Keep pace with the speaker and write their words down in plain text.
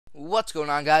What's going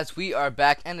on, guys? We are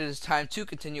back, and it is time to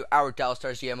continue our Dallas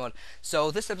Stars GM mode. So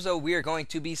this episode, we are going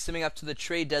to be simming up to the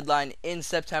trade deadline in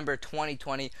September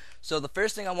 2020. So the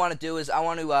first thing I want to do is I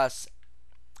want to I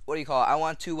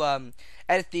want to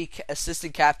edit the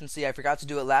assistant captaincy. I forgot to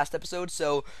do it last episode.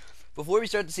 So before we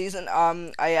start the season,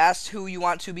 I asked who you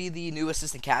want to be the new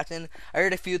assistant captain. I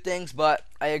heard a few things, but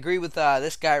I agree with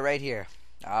this guy right here.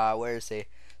 Where is he?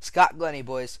 Scott Glennie,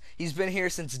 boys. He's been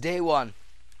here since day one.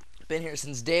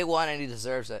 And he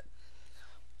deserves it.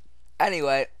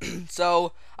 Anyway,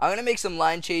 so I'm gonna make some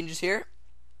line changes here.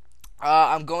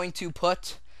 I'm going to be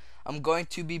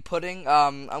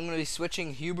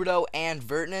switching Huberto and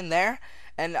Verton in there,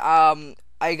 and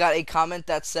I got a comment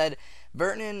that said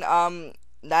Verton,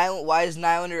 why is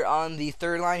Nylander on the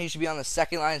third line? He should be on the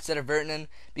second line instead of Verton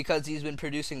because he's been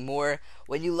producing more.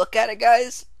 When you look at it,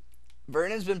 guys,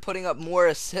 Verton's been putting up more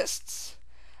assists.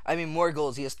 More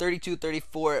goals. He has 32,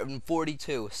 34, and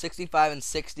 42. 65 and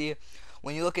 60.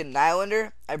 When you look at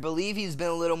Nylander, I believe he's been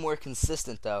a little more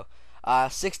consistent, though.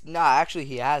 Actually,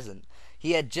 he hasn't.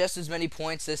 He had just as many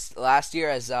points this last year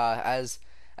as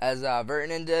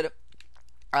Vertanen did.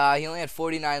 He only had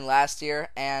 49 last year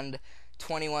and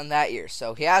 21 that year.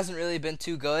 So he hasn't really been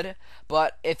too good.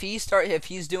 But if he's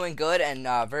doing good and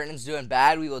Vertanen's doing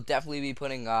bad, we will definitely be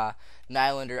putting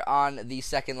Nylander on the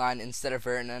second line instead of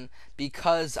Vertanen,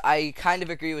 because I kind of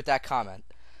agree with that comment.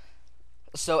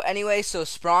 So anyway,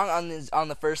 Sprong on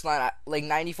the first line, like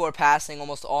 94 passing,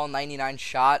 almost all 99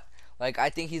 shot. Like, I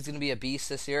think he's gonna be a beast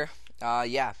this year.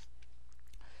 Yeah.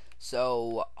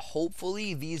 So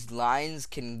hopefully these lines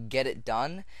can get it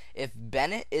done. If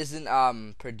Bennett isn't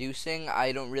producing,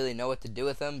 I don't really know what to do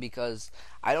with him, because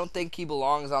I don't think he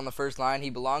belongs on the first line. He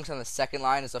belongs on the second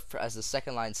line as a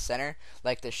second line center.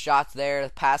 Like, the shots there, the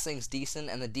passing's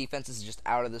decent, and the defense is just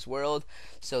out of this world.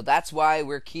 So that's why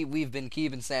we've been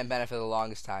keeping Sam Bennett for the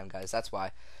longest time, guys. That's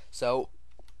why. So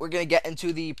we're gonna get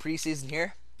into the preseason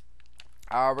here.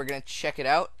 We're gonna check it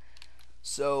out.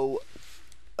 So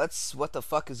what the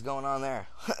fuck is going on there?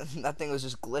 That thing was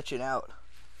just glitching out.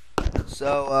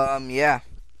 So, yeah.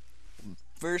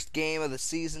 First game of the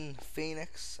season,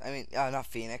 not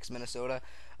Phoenix, Minnesota.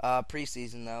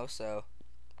 Preseason, though, so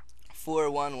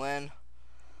 4-1 win.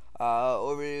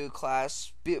 Over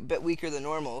class, a bit weaker than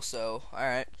normal, so,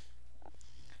 alright.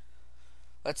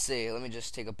 Let's see, let me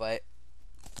just take a bite.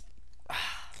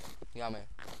 Yummy.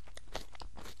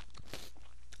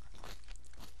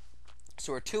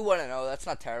 So we're 2-1-0. That's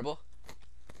not terrible.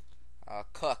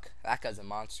 Cook, that guy's a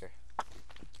monster.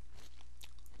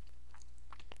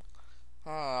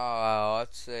 Oh,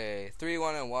 let's see,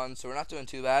 3-1-1. So we're not doing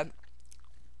too bad.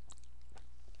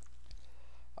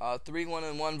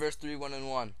 3-1-1 versus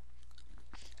 3-1-1.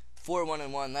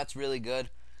 4-1-1. That's really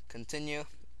good. Continue.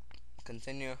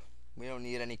 We don't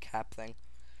need any cap thing.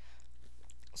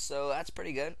 So that's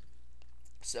pretty good.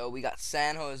 So we got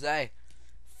San Jose.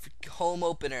 Home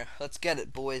opener. Let's get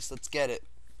it, boys. Let's get it.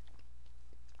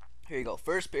 Here you go.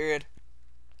 First period.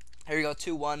 Here you go.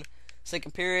 2-1.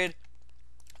 Second period.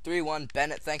 3-1.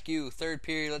 Bennett, thank you. Third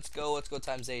period. Let's go. Let's go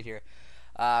times 8 here.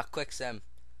 Quick sim.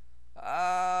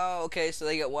 Okay, so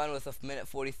they get one with a minute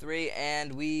 43,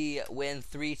 and we win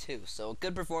 3-2. So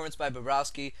good performance by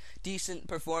Bobrovsky. Decent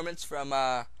performance from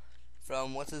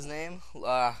what's his name?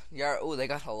 Oh, they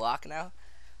got Halak now.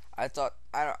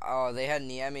 They had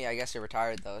Niemi. I guess he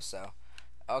retired, though, so.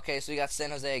 Okay, so we got San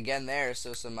Jose again there,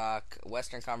 so some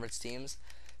Western Conference teams.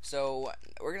 So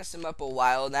we're going to sim up a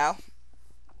while now.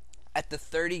 At the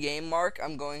 30-game mark,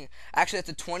 at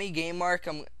the 20-game mark,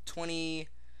 20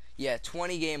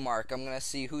 game mark, I'm going to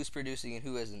see who's producing and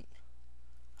who isn't.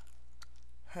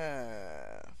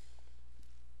 Come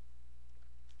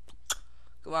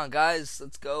on, guys,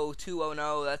 let's go.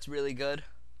 2-0, that's really good.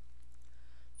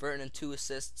 Verton 2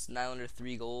 assists, Nylander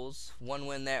 3 goals, 1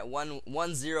 win there,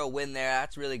 1-0 win there.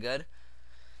 That's really good.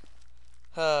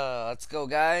 Let's go,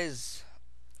 guys.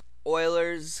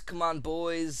 Oilers, come on,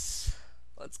 boys.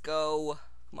 Let's go.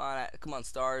 Come on,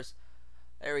 Stars.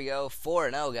 There we go.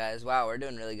 4-0, guys. Wow, we're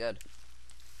doing really good.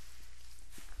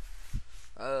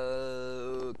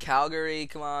 Calgary,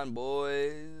 come on,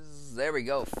 boys. There we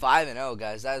go. 5-0,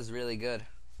 guys. That is really good.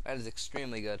 That is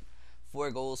extremely good. 4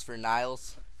 goals for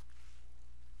Niles.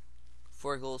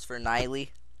 4 goals for Niley.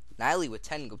 Niley with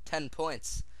 10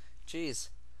 points. Jeez.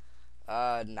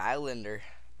 Nylander.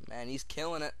 Man, he's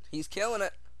killing it.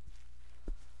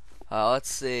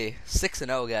 Let's see.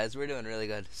 6-0, guys. We're doing really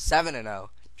good. 7-0.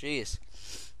 Jeez.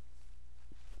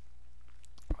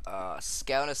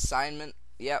 Scout assignment.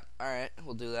 Yep. Alright.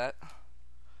 We'll do that.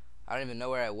 I don't even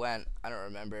know where I went. I don't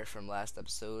remember from last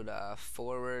episode.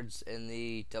 Forwards in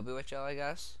the WHL, I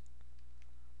guess.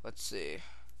 Let's see.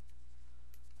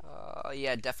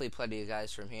 Yeah, definitely plenty of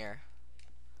guys from here.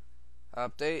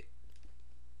 Update.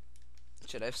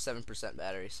 Should have 7%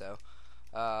 battery, so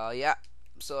yeah.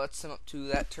 So let's sum up to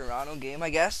that Toronto game, I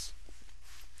guess.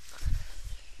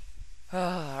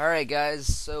 Alright, guys.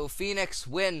 So Phoenix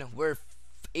win. We're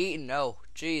 8-0.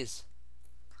 Jeez.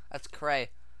 That's cray.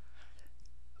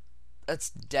 That's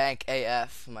dank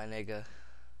AF, my nigga.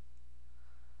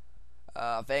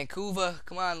 Vancouver,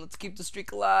 come on, let's keep the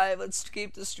streak alive. Let's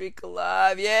keep the streak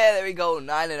alive. Yeah, there we go.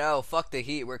 9-0. Fuck the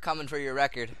Heat. We're coming for your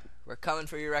record. We're coming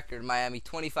for your record, Miami.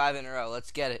 25 in a row.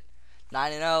 Let's get it.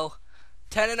 9-0.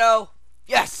 10-0.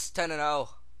 Yes, 10-0.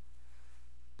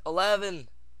 11.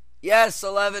 Yes,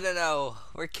 11-0.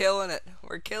 We're killing it.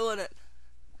 We're killing it.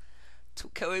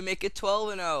 Can we make it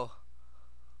 12-0?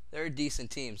 They're a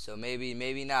decent team, so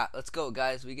maybe not. Let's go,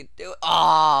 guys. We can do it.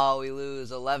 Oh, we lose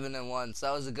 11-1. So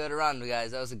that was a good run,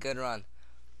 guys. That was a good run.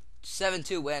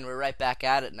 7-2 win. We're right back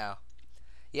at it now.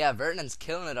 Yeah, Vertonen's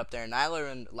killing it up there.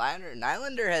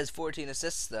 Nylander has 14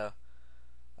 assists though.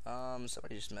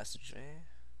 Somebody just messaged me.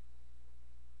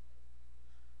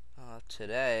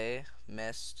 Today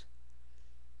missed.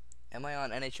 Am I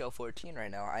on NHL 14 right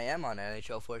now? I am on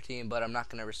NHL 14, but I'm not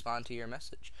gonna respond to your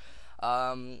message.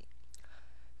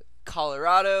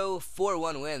 Colorado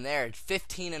 4-1 win there.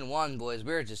 15-1, boys.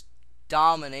 We're just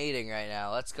dominating right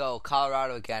now. Let's go,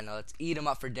 Colorado again. Let's eat them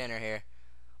up for dinner here.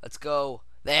 Let's go.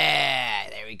 There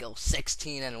we go.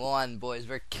 16-1, boys.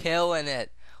 We're killing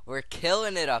it. We're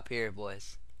killing it up here,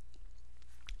 boys.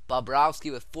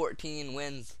 Bobrovsky with 14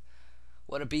 wins.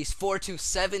 What a beast. 4-2,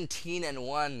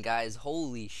 17-1, guys.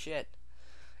 Holy shit.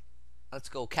 Let's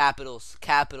go, Capitals.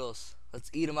 Capitals. Let's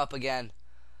eat them up again.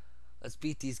 Let's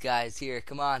beat these guys here.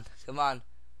 Come on. Come on.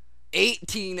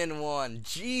 18-1.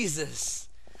 Jesus.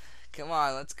 Come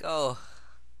on. Let's go.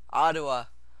 Ottawa.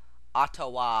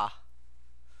 19-1.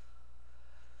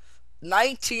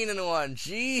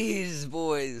 Jeez,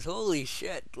 boys. Holy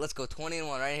shit. Let's go.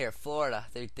 20-1 right here. Florida.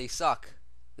 They suck.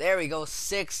 There we go.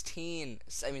 6-0.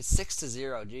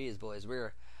 Jeez, boys.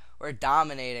 We're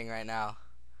dominating right now.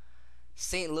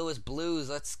 St. Louis Blues.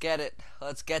 Let's get it.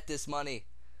 Let's get this money.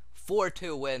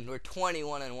 4-2 win. We're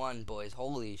 21-1, boys.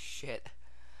 Holy shit.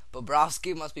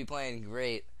 Bobrovsky must be playing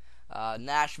great.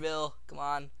 Nashville, come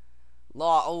on.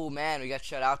 Oh man, we got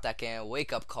shut out that game.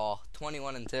 Wake up call.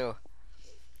 21-2.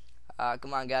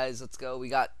 Come on, guys. Let's go. We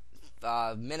got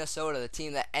Minnesota, the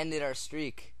team that ended our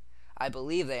streak. I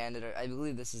believe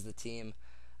this is the team.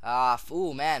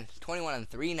 Ooh man,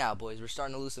 21-3 now, boys. We're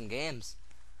starting to lose some games.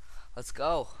 Let's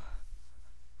go.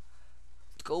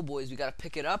 Let's go, boys. We gotta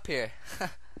pick it up here.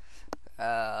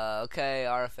 Okay,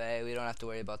 RFA. We don't have to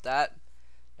worry about that.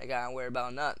 I gotta worry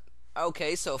about none.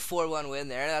 Okay, so 4-1 win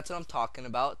there. That's what I'm talking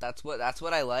about. That's what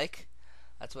I like.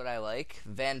 That's what I like.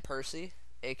 Van Persie,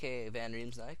 aka Van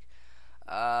Riemsdyk.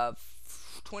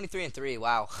 23-3.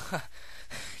 Wow.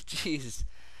 Jeez.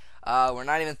 We're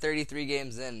not even 30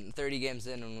 games in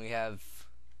when we have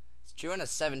Druin has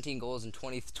 17 goals in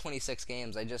 26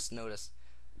 games. I just noticed.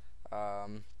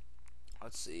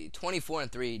 Let's see.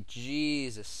 24-3.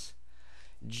 Jesus.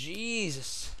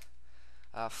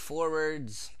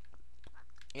 Forwards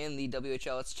in the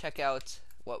WHL. Let's check out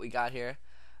what we got here.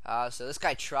 So this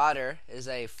guy Trotter is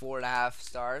a 4.5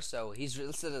 star. So he's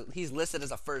listed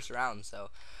as a first round. So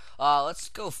let's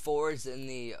go forwards in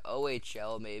the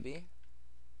OHL maybe.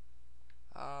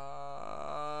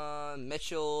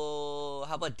 Mitchell.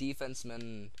 How about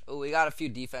defensemen? Oh, we got a few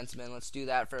defensemen. Let's do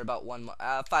that for about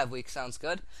 5 weeks. Sounds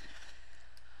good.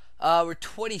 We're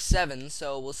 27,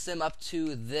 so we'll sim up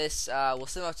to this. We'll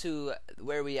sim up to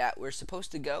where we're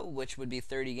supposed to go, which would be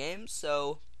 30 games.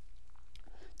 So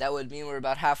that would mean we're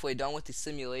about halfway done with the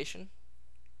simulation.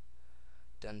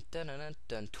 Dun dun dun dun.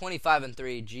 Dun.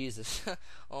 25-3. Jesus.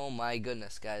 Oh my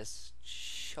goodness, guys.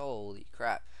 Holy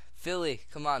crap. Philly,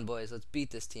 come on, boys. Let's beat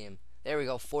this team. There we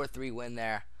go. 4-3 win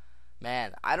there.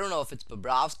 Man, I don't know if it's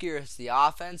Bobrovsky or it's the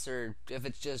offense or if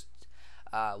it's just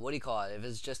what do you call it? If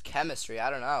it's just chemistry, I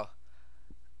don't know.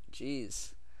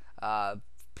 Jeez.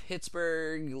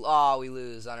 Pittsburgh. Oh, we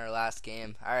lose on our last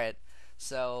game. All right.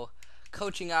 So,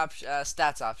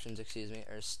 stats options, excuse me,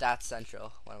 or Stats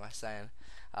Central. What am I saying?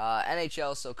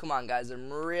 NHL. So come on, guys.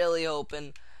 I'm really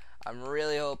hoping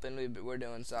we're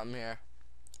doing something here.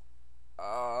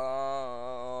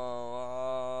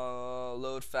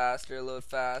 Load faster.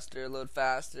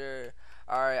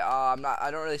 All right,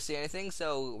 I don't really see anything,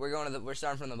 so we're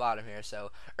starting from the bottom here.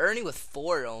 So Ernie with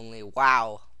 4 only.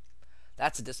 Wow,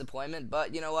 that's a disappointment.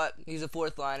 But you know what? He's a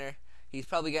fourth liner. He's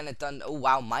probably getting it done. Oh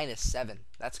wow, -7.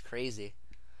 That's crazy.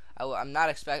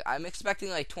 I'm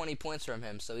expecting like 20 points from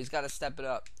him, so he's got to step it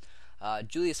up.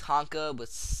 Julius Honka with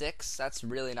 6. That's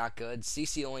really not good.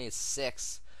 CC only is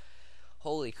 6.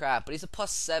 Holy crap, but he's a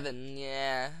 +7.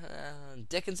 Yeah.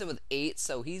 Dickinson with 8,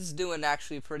 so he's doing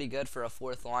actually pretty good for a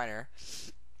 4th liner.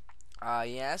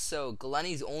 Yeah, so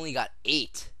Glenny's only got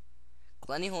 8.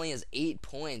 Glenny only has 8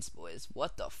 points, boys.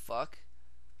 What the fuck?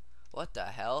 What the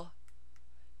hell?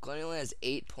 Glenny only has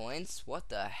 8 points? What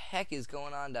the heck is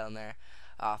going on down there?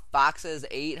 Fox has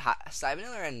 8.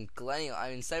 Seibeniller and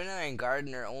Seibeniller and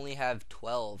Gardner only have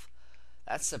 12.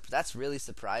 That's really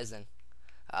surprising.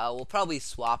 We'll probably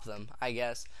swap them, I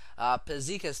guess.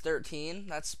 Pazik has 13.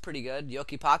 That's pretty good.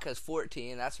 Yokipaka has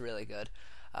 14. That's really good.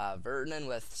 Vertinen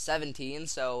with 17.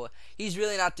 So he's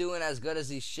really not doing as good as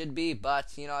he should be,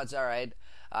 but you know it's all right.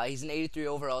 He's an 83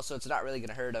 overall, so it's not really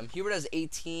gonna hurt him. Hubert has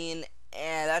 18,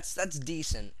 and that's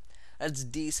decent. That's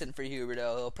decent for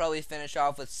Huberto. He'll probably finish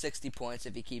off with 60 points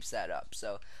if he keeps that up.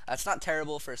 So that's not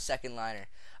terrible for a 2nd liner.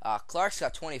 Clark's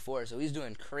got 24, so he's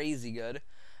doing crazy good.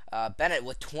 Bennett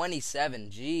with 27.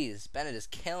 Jeez, Bennett is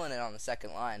killing it on the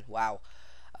 2nd line. Wow.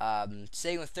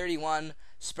 Sagan with 31,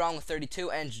 Sprong with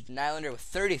 32, and Nylander with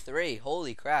 33.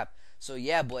 Holy crap. So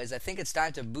yeah, boys, I think it's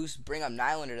time to bring up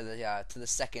Nylander to the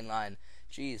 2nd line.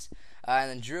 Jeez. And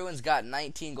then DROUIN's got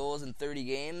 19 goals in 30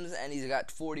 games, and he's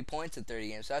got 40 points in 30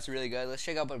 games. So that's really good. Let's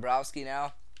check out Bobrovsky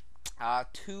now.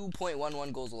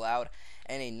 2.11 goals allowed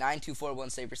and a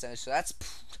 9.241 save percentage. So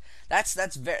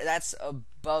that's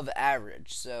above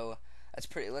average. So that's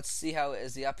pretty. Let's see how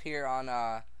is he up here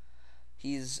on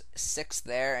he's 6th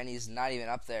there, and he's not even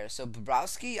up there. So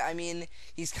Bobrovsky, I mean,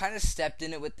 he's kind of stepped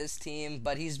in it with this team,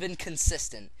 but he's been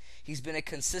consistent. He's been a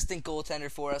consistent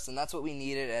goaltender for us, and that's what we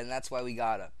needed, and that's why we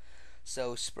got him.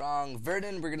 So Sprong,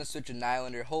 Vernon, we're going to switch to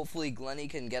Nylander. Hopefully Glenny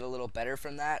can get a little better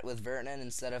from that with Vernon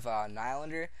instead of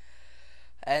Nylander.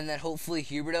 And then hopefully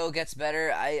Huberto gets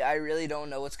better. I really don't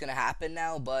know what's going to happen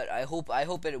now, but I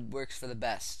hope it works for the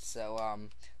best. So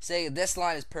say this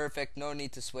line is perfect. No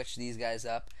need to switch these guys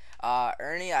up.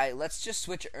 Ernie, let's just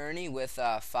switch Ernie with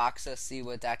Foxa, see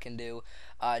what that can do.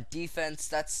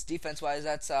 Defense wise.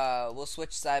 We'll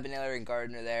switch Seibeniller and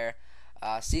Gardner there.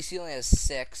 CC only has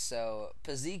 6, so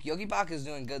Pazik, Yogi Bach is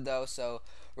doing good though. So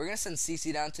we're gonna send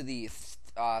CC down to the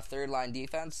 3rd line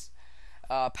defense.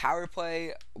 Power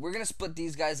play, we're gonna split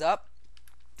these guys up.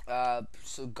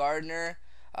 So Gardner,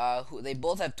 they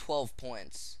both have 12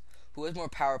 points. Who has more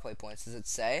power play points? Does it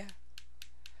say?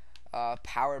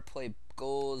 Power play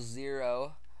goals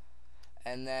 0,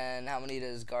 and then how many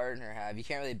does Gardner have? You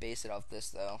can't really base it off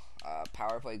this though.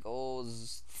 Power play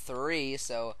goals 3,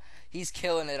 so he's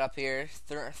killing it up here.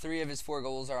 3 of his 4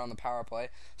 goals are on the power play.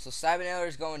 So Seibeniller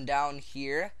is going down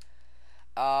here.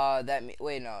 Yeah,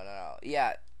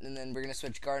 and then we're gonna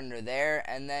switch Gardner there,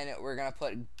 and then we're gonna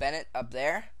put Bennett up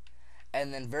there,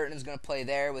 and then Vertonen's gonna play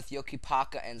there with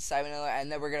Yokipaka and Seibeniller,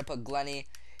 and then we're gonna put Glenny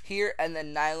here, and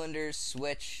then Nylander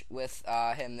switch with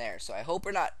him there. So I hope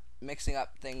we're not mixing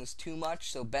up things too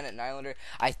much. So Bennett, Nylander,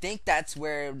 I think that's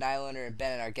where Nylander and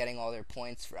Bennett are getting all their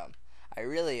points from. I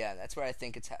really am. That's where I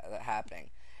think it's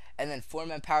happening. And then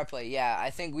 4-man power play. Yeah, I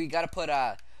think we gotta put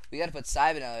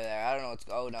Seibeniller there. I don't know what's.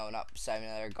 Oh no, not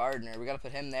Seibeniller. Gardner. We gotta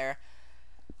put him there.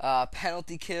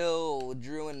 Penalty kill,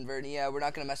 DROUIN and Vernon. Yeah, we're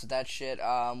not gonna mess with that shit.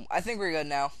 I think we're good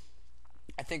now.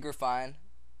 I think we're fine.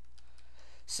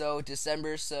 So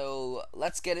December. So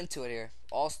let's get into it here.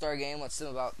 All-Star game. Let's see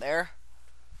about there.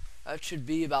 That should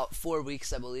be about 4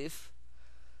 weeks, I believe.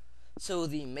 So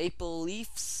the Maple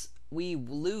Leafs, we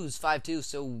lose 5-2.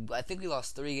 So I think we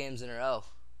lost 3 games in a row.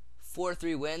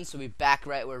 4-3 wins. So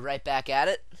we're right back at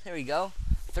it. There we go.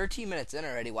 13 minutes in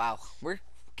already. Wow, we're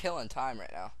killing time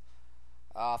right now.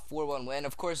 4-1 win.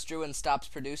 Of course, DROUIN stops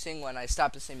producing when I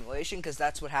stop the simulation, because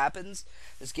that's what happens.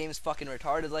 This game is fucking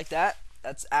retarded like that.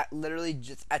 That's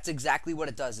that's exactly what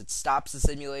it does. It stops the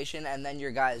simulation, and then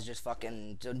your guys just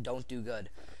fucking don't do good.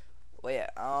 Well,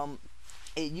 yeah,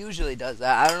 it usually does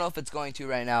that. I don't know if it's going to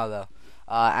right now though.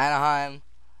 Anaheim,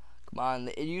 come on.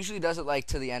 It usually does it like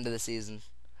to the end of the season.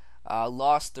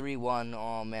 Lost 3-1.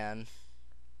 Oh man,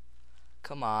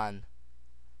 come on.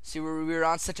 See, we were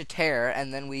on such a tear,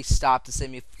 and then we stopped the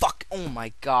semi. Fuck! Oh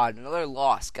my god, another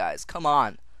loss, guys. Come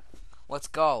on, let's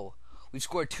go. We've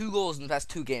scored 2 goals in the past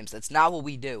 2 games. That's not what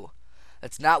we do.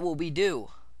 That's not what we do.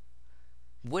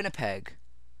 Winnipeg.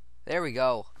 There we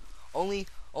go. Only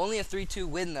a 3-2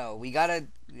 win though. We gotta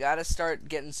start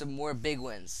getting some more big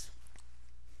wins.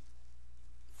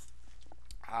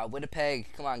 Winnipeg,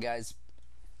 come on guys.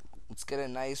 Let's get a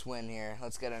nice win here.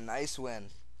 Let's get a nice win.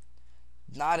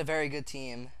 Not a very good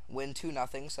team. Win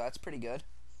 2-0, so that's pretty good.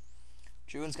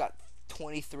 DROUIN's got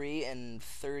 23 and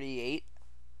 38.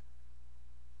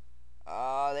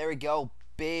 There we go.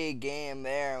 Big game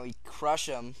there. We crush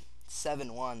them.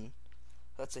 7-1.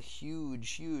 That's a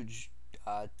huge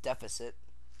deficit.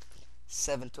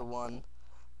 7-1.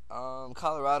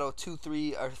 Colorado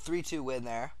 2-3 or 3-2 win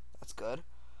there. That's good.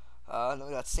 Then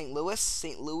we got St. Louis,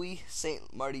 St. Louis.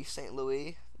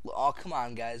 Oh, come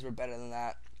on, guys, we're better than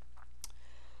that.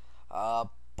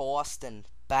 Boston.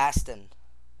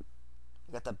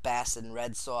 We got the Boston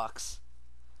Red Sox.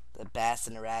 The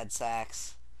Boston Red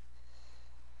Sox.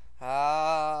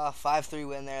 5-3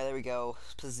 win there. There we go.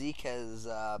 Pazik has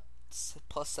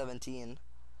plus 17.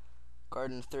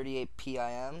 Garden 38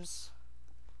 PIMs.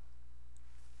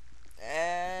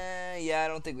 Yeah, I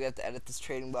don't think we have to edit this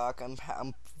trading block.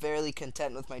 I'm fairly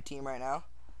content with my team right now.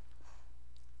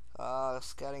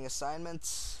 Scouting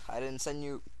assignments. I didn't send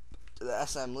you to the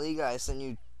SM League. I sent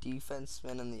you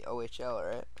defensemen in the OHL,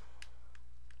 right?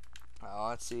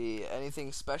 Let's see.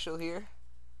 Anything special here?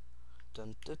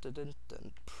 Dun.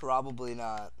 Probably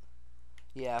not.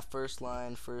 Yeah, first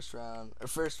round, not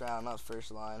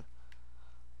first line.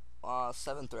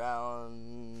 7th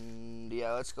round.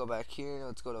 Yeah, let's go back here.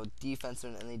 Let's go to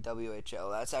defenseman in the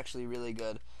WHL. That's actually really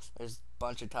good. There's a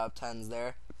bunch of top 10s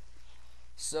there.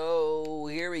 So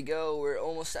here we go. We're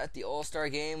almost at the All-Star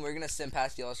game. We're gonna sim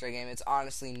past the All-Star game. It's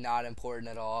honestly not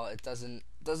important at all. It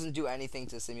doesn't do anything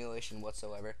to simulation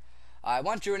whatsoever. I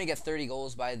want DROUIN to get 30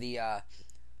 goals by the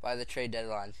trade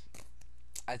deadline.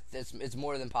 It's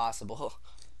more than possible.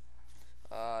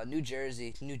 New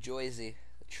Jersey, the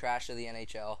trash of the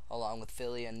NHL, along with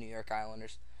Philly and New York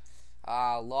Islanders.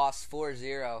 Lost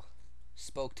 4-0.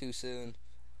 Spoke too soon.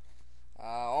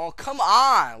 Oh, come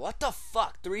on! What the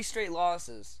fuck? 3 straight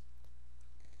losses.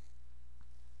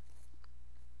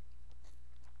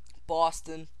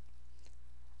 Boston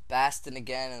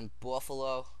again, and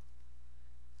Buffalo.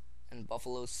 And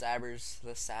Buffalo Sabres,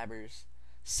 the Sabres.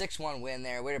 6-1 win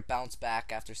there. Way to bounce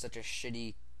back after such a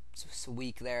shitty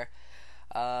week there.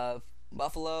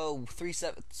 Buffalo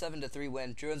 7-3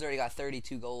 win. DROUIN's already got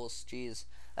 32 goals. Jeez,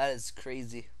 that is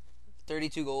crazy.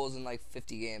 32 goals in like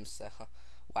 50 games.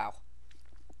 Wow.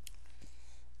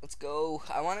 Let's go.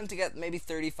 I want him to get maybe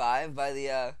 35 by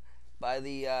the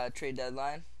trade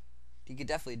deadline. He could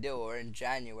definitely do it. Or in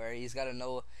January, he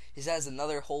has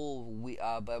another whole week,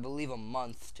 but I believe a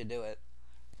month to do it.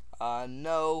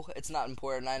 No, it's not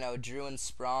important. I know DROUIN,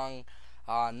 Sprong,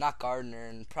 not Gardner,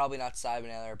 and probably not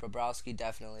Seibenaler. Bobrovsky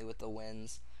definitely with the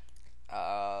wins.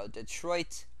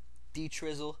 Detroit,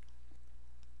 D-Trizzle.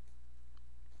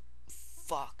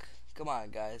 Fuck. Come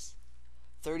on, guys.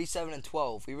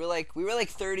 37-12. We were like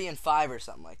 30-5 or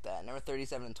something like that. Never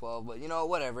 37-12, but you know,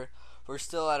 whatever. We're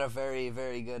still at a very,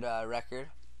 very good record.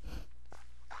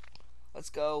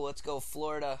 Let's go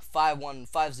Florida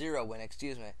 5-0 win,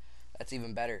 excuse me. That's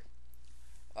even better.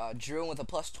 DROUIN with a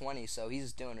plus 20, so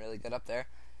he's doing really good up there.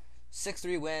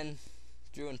 6-3 win.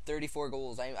 DROUIN 34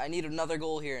 goals. I need another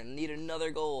goal here. I need another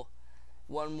goal.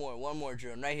 One more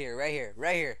DROUIN. Right here.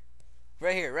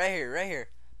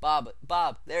 Bob,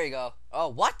 there you go. Oh,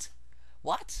 what?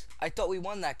 I thought we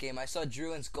won that game. I saw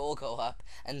DROUIN's goal go up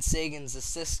and Sagan's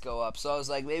assist go up. So I was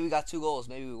like, maybe we got 2 goals.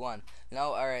 Maybe we won.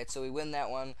 No? Alright, so we win that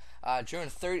one. DROUIN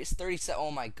 37.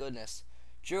 Oh, my goodness.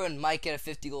 DROUIN might get a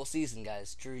 50-goal season,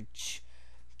 guys.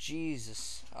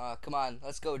 Jesus. Come on.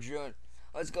 Let's go, DROUIN.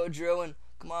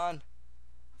 Come on.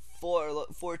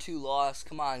 4-2 loss.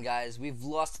 Come on, guys. We've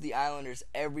lost to the Islanders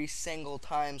every single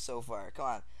time so far. Come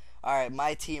on. Alright,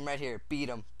 my team right here. Beat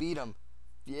him.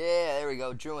 Yeah, there we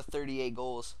go. DROUIN with 38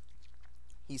 goals.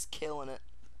 He's killing it.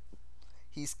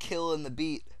 He's killing the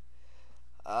beat.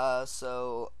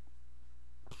 So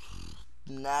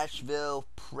Nashville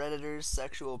Predators,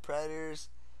 Sexual Predators.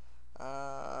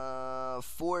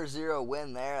 4-0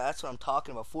 win there. That's what I'm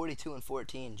talking about.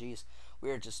 42-14. Jeez,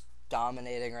 we are just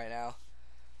dominating right now.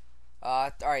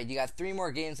 All right, you got 3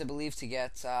 more games, I believe, to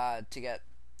get.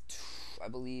 I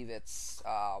believe it's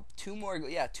 2 more.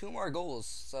 Yeah, 2 more goals.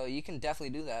 So you can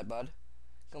definitely do that, bud.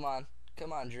 Come on,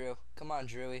 Drew. Come on,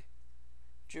 Drewy.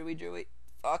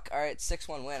 Fuck. All right,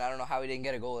 6-1 win. I don't know how we didn't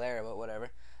get a goal there, but whatever.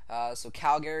 So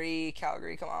Calgary,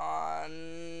 come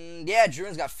on. Yeah,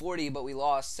 DROUIN's got 40, but we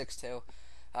lost 6-2.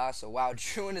 So wow,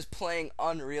 DROUIN is playing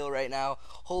unreal right now.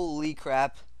 Holy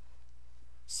crap.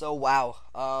 So wow.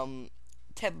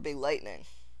 Tampa Bay Lightning.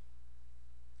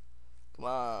 Come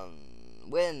on.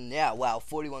 Win. Yeah, wow.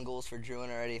 41 goals for DROUIN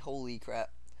already. Holy crap.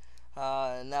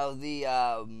 Now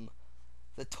the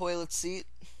toilet seat.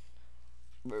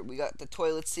 We got the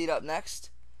toilet seat up next.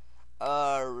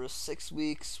 6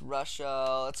 weeks,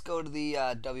 Russia. Let's go to the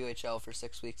WHL for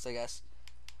 6 weeks, I guess.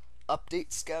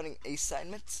 Update scouting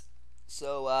assignments.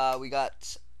 So we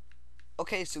got.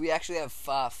 Okay, so we actually have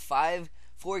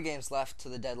 4 games left to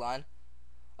the deadline.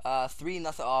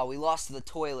 3-0. Oh, we lost to the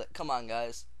toilet. Come on,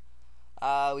 guys.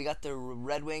 We got the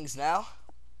Red Wings now.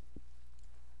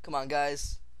 Come on,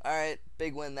 guys. All right,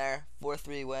 big win there.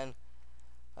 4-3 win.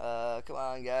 Come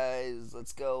on, guys.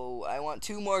 Let's go. I want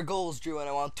 2 more goals, Drew, and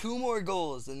I want 2 more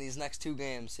goals in these next 2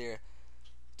 games here.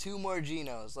 2 more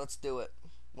Genos. Let's do it.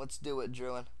 Let's do it,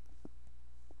 Druin.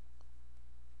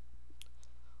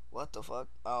 What the fuck?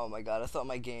 Oh my god, I thought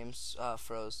my games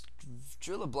froze.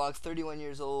 Drew LeBlanc, 31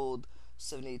 years old,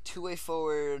 72-way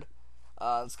forward.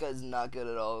 This guy's not good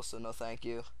at all, so no thank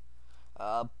you.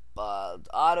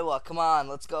 Ottawa, come on,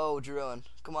 let's go, Druin.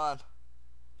 Come on.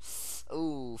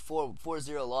 Ooh,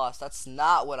 4-0 loss. That's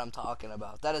not what I'm talking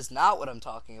about. That is not what I'm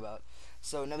talking about.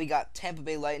 So now we got Tampa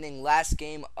Bay Lightning, last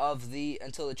game of the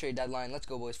until the trade deadline. Let's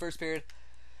go, boys. First period,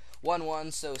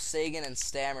 1-1. So Sagan and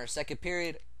Stammer. Second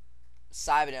period,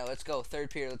 Sybino. Let's go. Third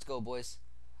period. Let's go, boys.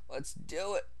 Let's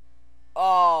do it.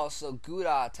 Oh, so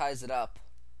Gouda ties it up.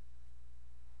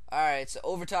 Alright, so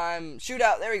overtime.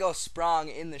 Shootout. There we go. Sprong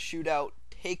in the shootout.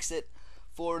 Takes it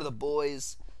for the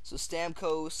boys. So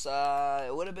Stamkos,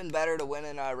 it would have been better to win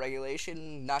in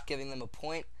regulation, not giving them a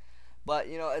point. But,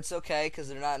 you know, it's okay because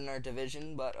they're not in our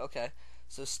division. But, okay.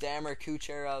 So Stammer,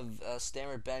 Kucherov,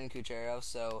 Ben Kucherov.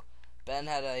 So Ben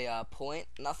had a point,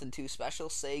 nothing too special.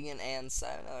 Sagan and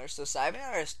Sybino. So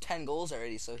Sybino has 10 goals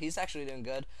already, so he's actually doing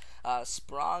good.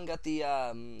 Sprong got the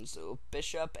so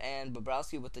Bishop and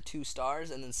Bobrovsky with the 2 stars,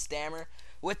 and then Stammer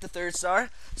with the 3rd star.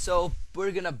 So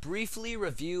we're gonna briefly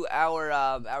review our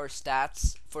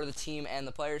stats for the team and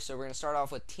the players. So we're gonna start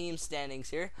off with team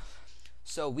standings here.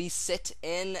 So we sit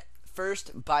in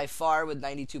first by far with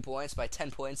 92 points, by 10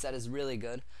 points. That is really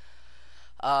good.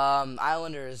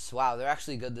 Islanders, wow, they're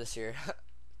actually good this year.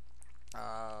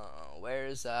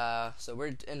 So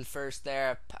we're in first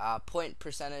there. Point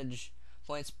percentage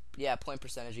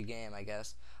a game, I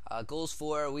guess. Goals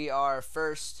for, we are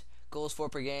first. Goals for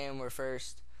per game, we're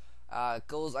first.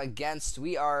 Goals against,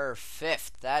 we are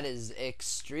 5th. That is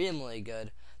extremely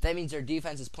good. That means our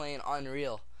defense is playing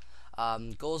unreal.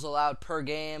 Goals allowed per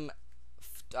game,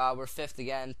 we're 5th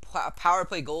again. Power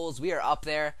play goals, we are up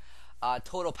there.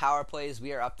 Total power plays,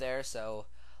 we are up there. So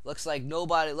looks like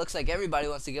everybody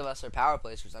wants to give us their power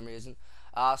plays for some reason.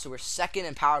 So we're 2nd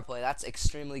in power play. That's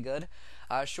extremely good.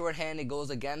 Shorthanded goals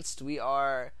against, we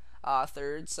are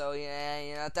 3rd. So yeah,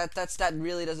 you know that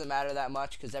really doesn't matter that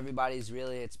much because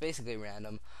it's basically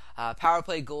random. Power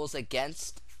play goals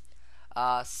against,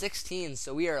 16.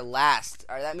 So we are last.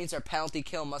 That means our penalty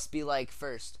kill must be like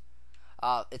first.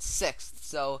 It's 6th.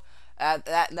 So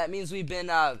that means we've been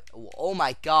oh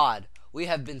my god, we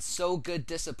have been so good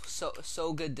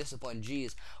disciplined.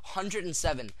 Jeez,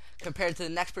 107 compared to the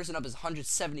next person up is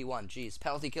 171. Jeez,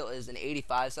 penalty kill is an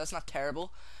 85, so that's not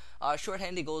terrible.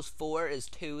 Shorthanded goals 4 is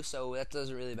 2, so that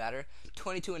doesn't really matter.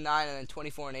 22 and 9, and then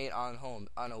 24 and 8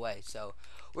 on away. So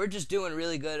we're just doing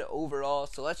really good overall.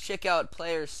 So let's check out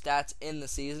players' stats in the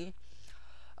season.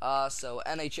 So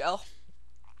NHL.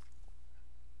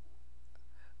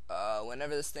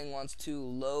 Whenever this thing wants to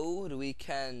load, we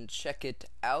can check it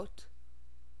out.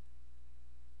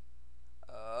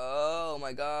 Oh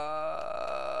my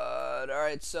god.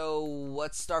 Alright, so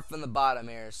let's start from the bottom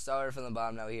here. Start from the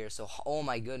bottom now here. So, oh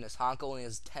my goodness, Honk only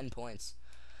has 10 points.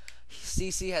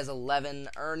 CC has 11.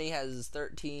 Ernie has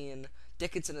 13.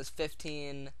 Dickinson has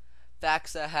 15.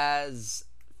 Faxa has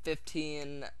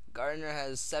 15. Gardner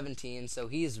has 17. So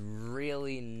he's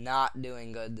really not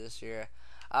doing good this year.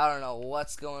 I don't know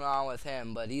what's going on with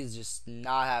him, but he's just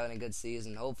not having a good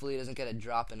season. Hopefully he doesn't get a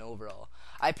drop in overall.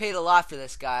 I paid a lot for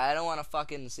this guy. I don't want to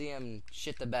fucking see him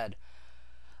shit the bed.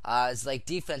 His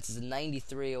defense is a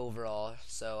 93 overall,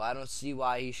 so I don't see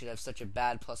why he should have such a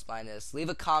bad plus minus. Leave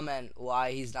a comment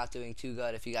why he's not doing too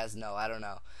good if you guys know. I don't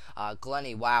know.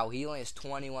 Glenny, wow, he only has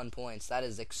 21 points. That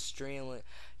is extremely.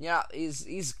 Yeah, he's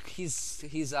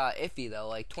iffy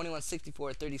though. 21,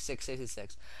 64, 36,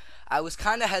 66. I was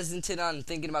kind of hesitant on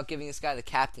thinking about giving this guy the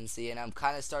captaincy, and I'm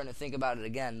kind of starting to think about it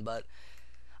again, but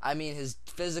I mean, his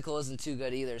physical isn't too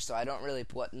good either, so I don't really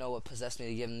know what possessed me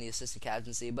to give him the assistant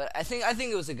captaincy, but I think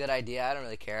it was a good idea. I don't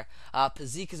really care.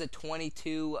 Pazik is a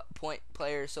 22-point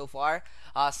player so far.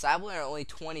 Sabler only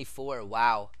 24.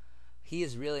 Wow. He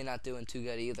is really not doing too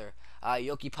good either.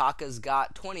 Yoki Paka's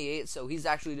got 28, so he's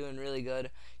actually doing really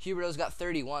good. Huberto's got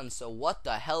 31, so what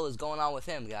the hell is going on with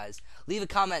him, guys? Leave a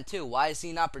comment, too. Why is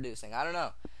he not producing? I don't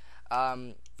know.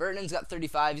 Vertonen's got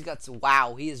 35.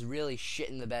 Wow, he is really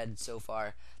shitting the bed so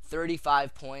far.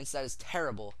 35 points. That is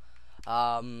terrible.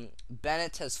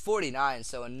 Bennett has 49,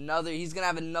 so he's going to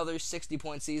have another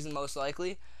 60-point season, most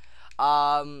likely.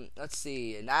 Let's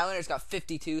see. Nylander's got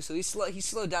 52, so he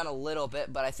slowed down a little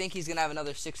bit, but I think he's gonna have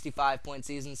another 65-point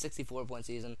season, 64-point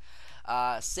season.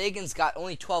 Sagan's got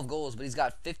only 12 goals, but he's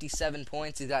got 57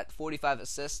 points. He's got 45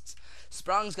 assists.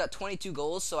 Sprong's got 22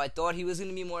 goals, so I thought he was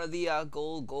gonna be more of the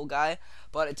goal guy,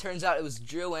 but it turns out it was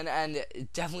DROUIN, and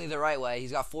definitely the right way.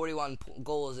 He's got 41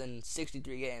 goals in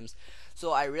 63 games,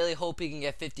 so I really hope he can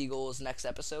get 50 goals next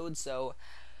episode. So.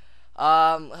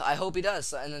 I hope he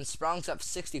does. And then Sprong's up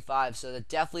 65, so that's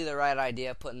definitely the right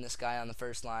idea, putting this guy on the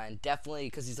first line. Definitely,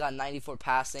 because he's got 94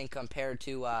 passing compared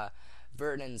to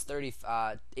Vertonen's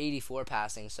 84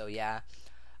 passing. So yeah,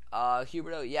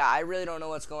 Huberdeau. Yeah, I really don't know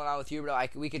what's going on with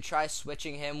Huberdeau. We could try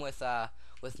switching him with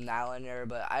Nylander,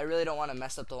 but I really don't want to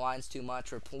mess up the lines too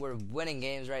much. We're winning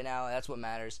games right now. That's what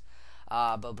matters.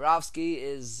 Bobrovsky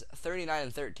is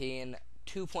 39-13.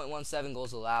 2.17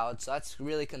 goals allowed, so that's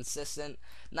really consistent.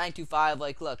 925,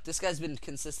 like, look, this guy's been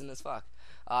consistent as fuck.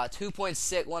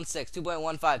 2.16, 2.15,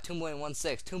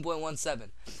 2.16,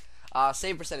 2.17.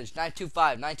 Save percentage,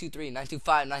 925, 923,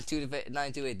 925,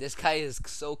 928. This guy is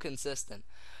so consistent.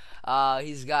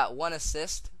 He's got 1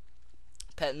 assist,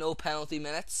 no penalty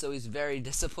minutes, so he's very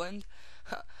disciplined.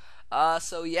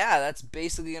 So yeah, that's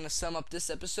basically going to sum up this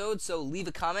episode. So leave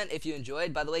a comment if you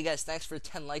enjoyed. By the way, guys, thanks for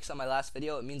 10 likes on my last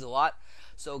video. It means a lot.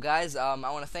 So guys, I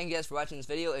want to thank you guys for watching this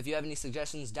video. If you have any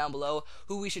suggestions down below,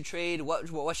 who we should trade,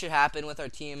 what should happen with our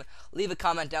team, leave a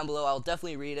comment down below. I'll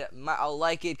definitely read it. I'll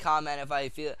like it, comment if I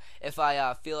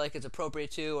feel like it's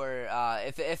appropriate to, or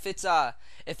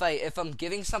if I'm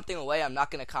giving something away, I'm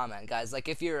not gonna comment, guys. Like,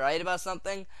 if you're right about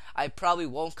something, I probably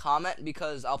won't comment,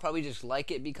 because I'll probably just like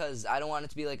it, because I don't want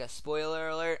it to be like a spoiler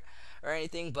alert or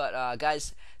anything. But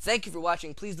guys, thank you for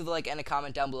watching. Please leave a like and a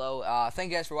comment down below.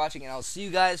 Thank you guys for watching, and I'll see you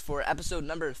guys for episode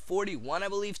number 41, I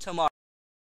believe, tomorrow.